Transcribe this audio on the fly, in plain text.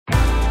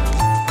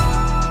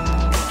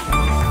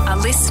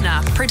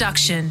listener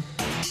production.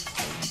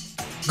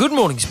 Good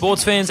morning,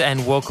 sports fans,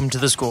 and welcome to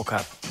the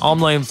Scorecard. I'm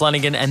Liam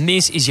Flanagan, and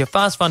this is your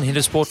Fast Fun Hit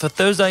of Sport for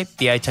Thursday,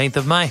 the 18th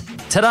of May.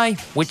 Today,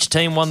 which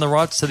team won the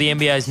rights to the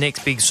NBA's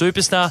next big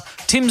superstar?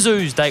 Tim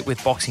Tszયુ's date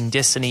with boxing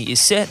destiny is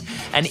set,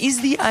 and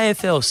is the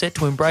AFL set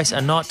to embrace a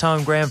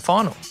nighttime grand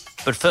final?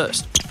 But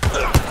first,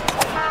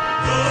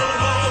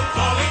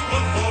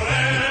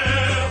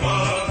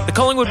 the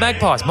Collingwood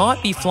Magpies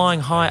might be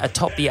flying high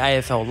atop the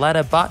AFL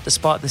ladder, but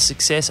despite the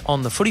success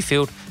on the footy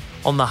field,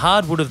 on the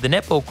hardwood of the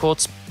netball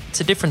courts,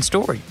 it's a different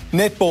story.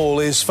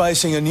 Netball is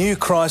facing a new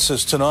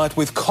crisis tonight,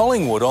 with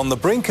Collingwood on the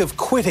brink of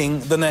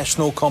quitting the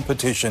national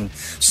competition.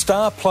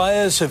 Star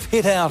players have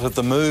hit out of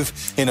the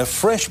move in a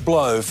fresh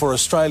blow for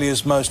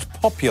Australia's most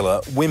popular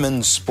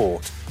women's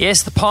sport.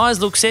 Yes, the Pies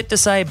look set to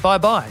say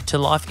bye-bye to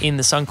life in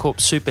the Suncorp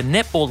Super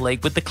Netball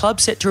League, with the club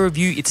set to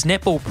review its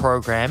netball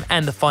program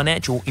and the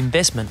financial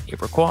investment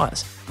it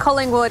requires.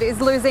 Collingwood is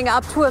losing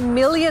up to $1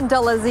 million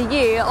a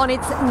year on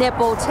its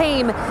netball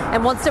team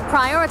and wants to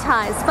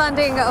prioritise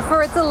funding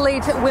for its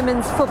elite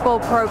women's football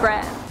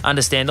program.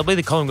 Understandably,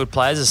 the Collingwood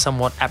players are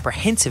somewhat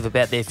apprehensive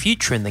about their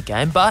future in the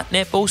game, but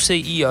netball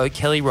CEO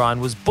Kelly Ryan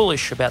was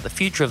bullish about the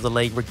future of the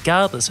league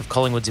regardless of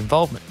Collingwood's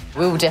involvement.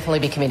 We will definitely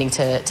be committing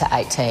to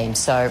 8 teams,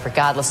 so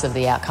regardless of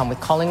the outcome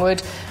with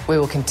Collingwood, we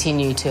will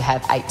continue to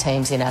have 8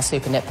 teams in our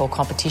Super Netball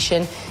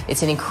competition.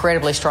 It's an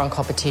incredibly strong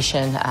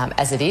competition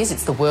as it is.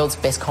 It's the world's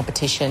best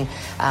competition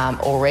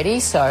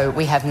already, so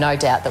we have no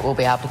doubt that we'll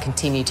be able to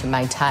continue to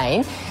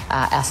maintain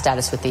our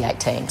status with the 8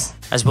 teams.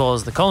 As well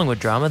as the Collingwood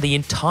drama, the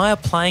entire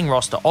playing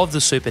roster of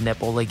the Super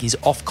Netball League is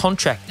off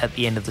contract at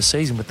the end of the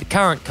season, with the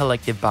current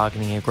collective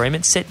bargaining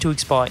agreement set to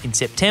expire in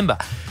September,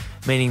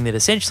 meaning that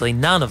essentially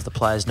none of the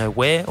players know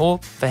where or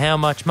for how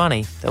much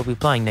money they'll be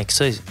playing next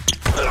season.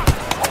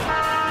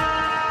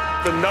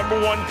 The number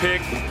 1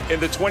 pick in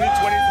the 2023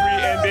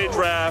 NBA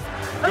draft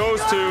goes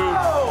to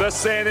the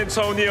San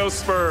Antonio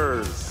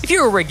Spurs. If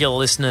you're a regular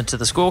listener to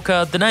the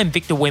Scorecard, the name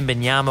Victor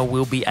Wembanyama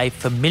will be a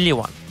familiar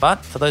one.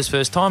 But for those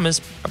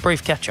first-timers, a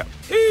brief catch-up.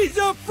 He's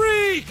a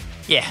freak!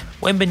 Yeah,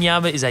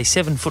 Wembanyama is a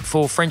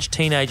 7'4" French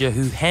teenager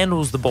who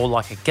handles the ball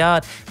like a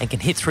guard and can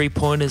hit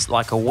three-pointers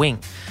like a wing.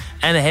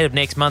 And ahead of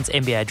next month's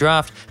NBA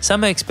draft,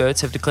 some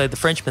experts have declared the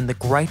Frenchman the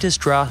greatest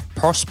draft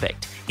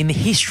prospect in the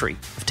history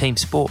of team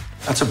sport.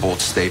 That's a bold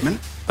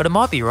statement. But it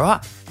might be right.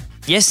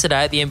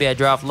 Yesterday at the NBA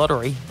Draft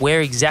Lottery,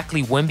 where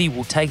exactly Wemby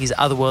will take his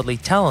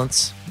otherworldly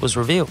talents was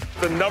revealed.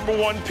 The number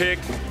 1 pick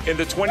in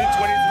the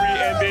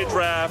 2023 NBA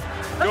draft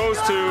goes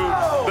to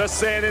the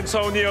San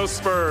Antonio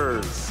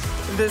Spurs.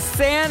 The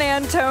San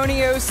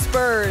Antonio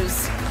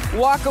Spurs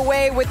walk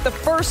away with the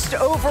first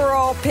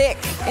overall pick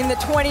in the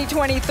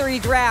 2023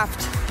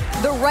 draft.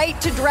 The right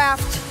to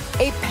draft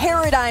a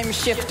paradigm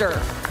shifter,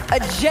 a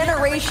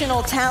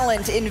generational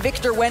talent in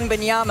Victor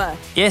Wembanyama.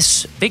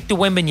 Yes, Victor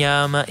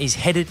Wembanyama is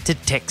headed to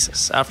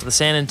Texas after the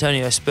San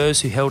Antonio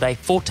Spurs, who held a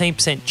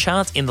 14%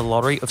 chance in the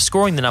lottery of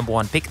scoring the number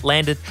 1 pick,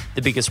 landed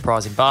the biggest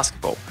prize in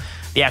basketball.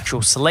 The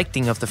actual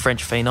selecting of the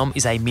French phenom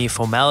is a mere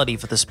formality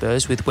for the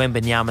Spurs, with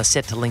Wembanyama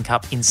set to link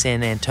up in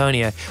San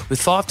Antonio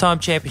with 5-time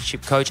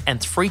championship coach and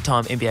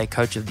 3-time NBA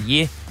Coach of the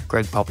Year,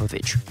 Greg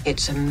Popovich.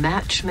 It's a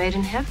match made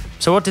in heaven.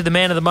 So what did the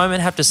man of the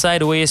moment have to say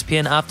to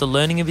ESPN after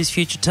learning of his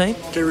future team?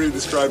 Can't really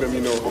describe him,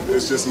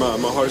 It's just my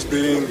heart's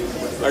beating.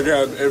 I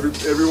got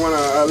everyone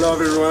I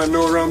love, everyone I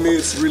know around me.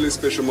 It's a really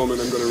special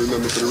moment I'm going to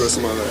remember for the rest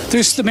of my life.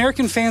 There's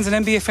American fans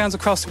and NBA fans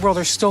across the world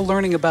are still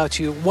learning about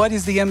you. What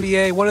is the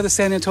NBA? What are the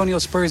San Antonio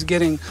Spurs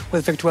getting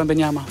with Victor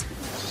Wembanyama?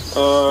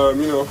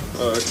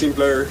 A team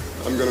player.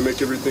 I'm going to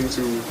make everything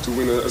to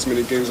win as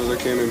many games as I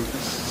can. And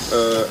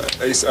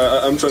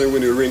I'm trying to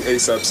win a ring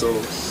ASAP, so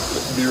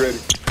be ready.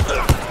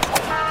 Tszyu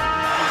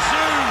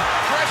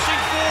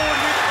pressing forward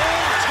with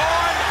all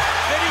time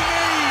that he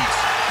needs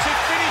to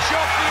finish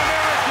off the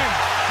American.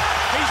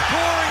 He's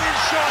pouring in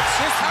shots.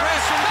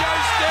 Harrison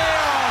goes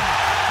down.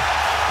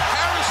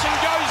 Harrison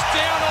goes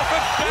down off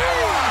a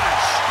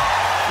barrage.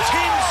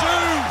 Tim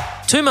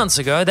Tszyu. 2 months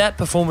ago, that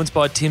performance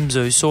by Tim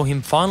Tszyu saw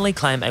him finally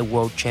claim a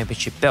world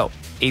championship belt,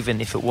 even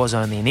if it was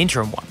only an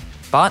interim one.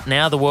 But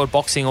now the World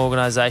Boxing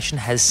Organisation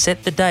has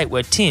set the date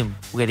where Tim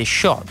will get his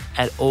shot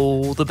at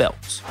all the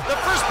belts. The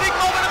first big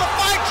moment of the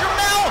fight,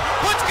 Jamel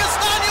puts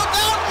Castaño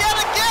down yet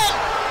again.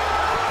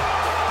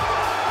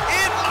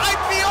 It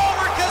might be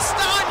over.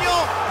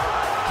 Castaño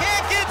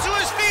can't get to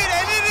his feet,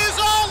 and it is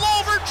all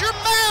over.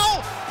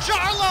 Jamel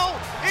Charlo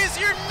is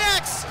your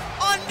next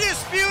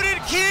undisputed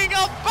king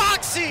of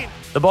boxing.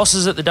 The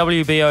bosses at the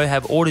WBO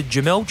have ordered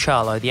Jamel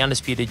Charlo, the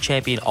undisputed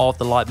champion of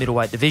the light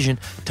middleweight division,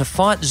 to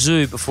fight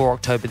Tszyu before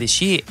October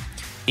this year.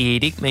 The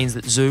edict means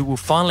that Tszyu will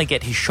finally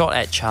get his shot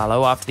at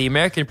Charlo after the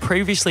American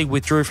previously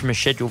withdrew from a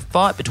scheduled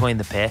fight between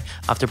the pair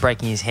after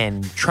breaking his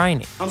hand in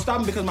training. I'm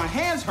stopping because my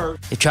hands hurt.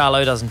 If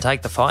Charlo doesn't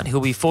take the fight, he'll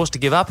be forced to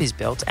give up his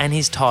belts and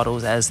his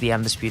titles as the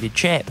undisputed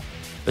champ.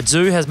 But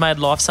Tszyu has made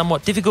life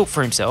somewhat difficult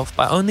for himself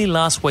by only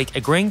last week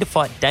agreeing to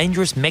fight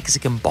dangerous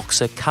Mexican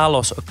boxer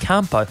Carlos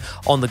Ocampo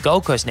on the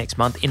Gold Coast next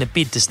month in a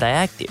bid to stay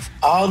active.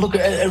 Oh, look,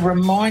 it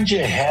reminds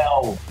you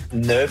how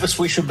nervous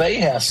we should be,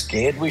 how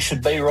scared we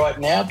should be right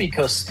now,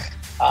 because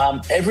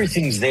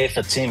everything's there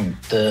for Tim.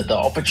 The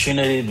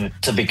opportunity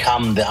to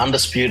become the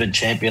undisputed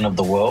champion of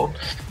the world,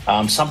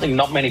 something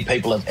not many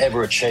people have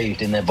ever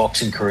achieved in their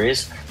boxing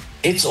careers.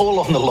 It's all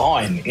on the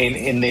line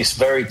in this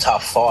very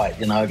tough fight,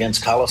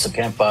 against Carlos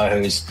Ocampo,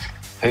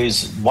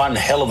 who's one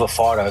hell of a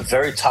fighter, a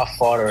very tough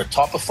fighter, a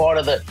type of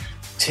fighter that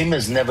Tim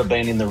has never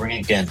been in the ring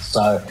against.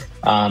 So,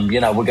 we're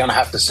going to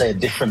have to see a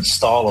different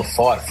style of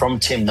fight from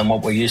Tim than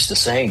what we're used to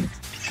seeing.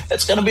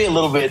 It's going to be a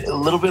little bit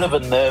of a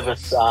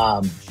nervous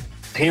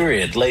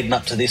period leading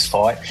up to this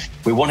fight.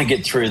 We want to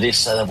get through this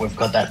so that we've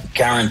got that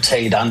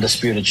guaranteed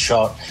undisputed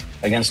shot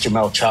against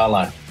Jamel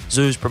Charlo.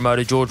 Tzew's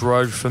promoter George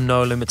Rhodes from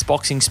No Limits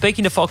Boxing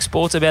speaking to Fox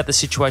Sports about the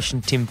situation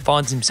Tim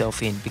finds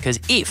himself in, because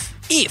if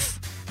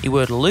he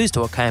were to lose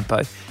to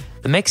Ocampo,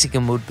 the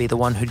Mexican would be the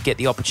one who'd get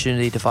the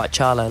opportunity to fight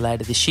Charlo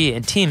later this year,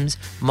 and Tim's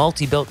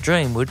multi-belt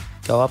dream would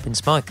go up in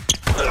smoke.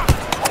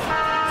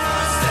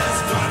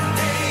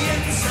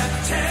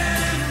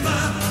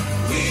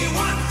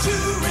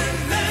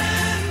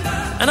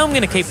 And I'm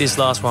going to keep this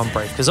last one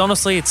brief, because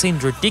honestly it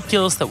seems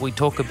ridiculous that we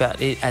talk about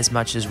it as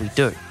much as we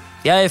do.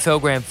 The AFL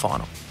Grand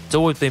Final. It's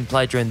always been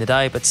played during the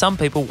day, but some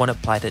people want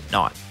it played at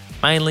night,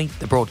 mainly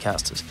the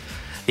broadcasters.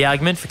 The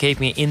argument for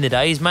keeping it in the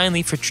day is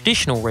mainly for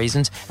traditional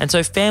reasons, and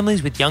so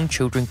families with young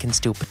children can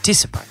still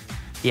participate.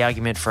 The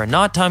argument for a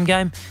nighttime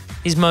game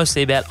is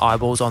mostly about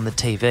eyeballs on the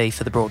TV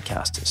for the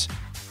broadcasters.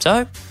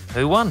 So,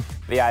 who won?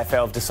 The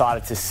AFL have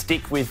decided to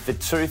stick with the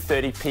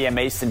 2:30pm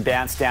Eastern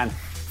bounce down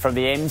from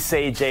the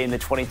MCG in the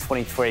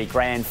 2023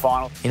 Grand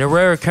Final. In a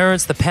rare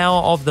occurrence, the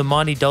power of the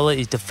mighty dollar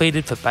is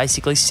defeated for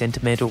basically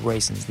sentimental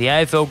reasons. The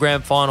AFL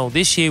Grand Final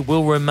this year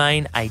will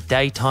remain a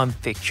daytime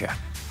fixture.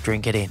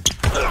 Drink it in.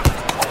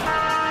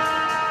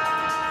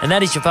 And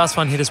that is your Fast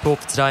Fun Hitter Sport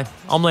for today.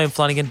 I'm Liam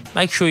Flanagan.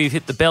 Make sure you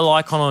hit the bell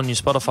icon on your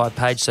Spotify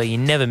page so you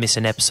never miss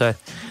an episode.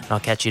 And I'll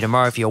catch you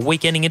tomorrow for your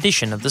weekending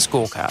edition of The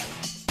Scorecard.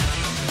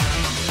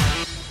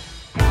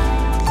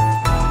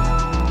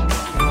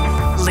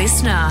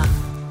 Listener.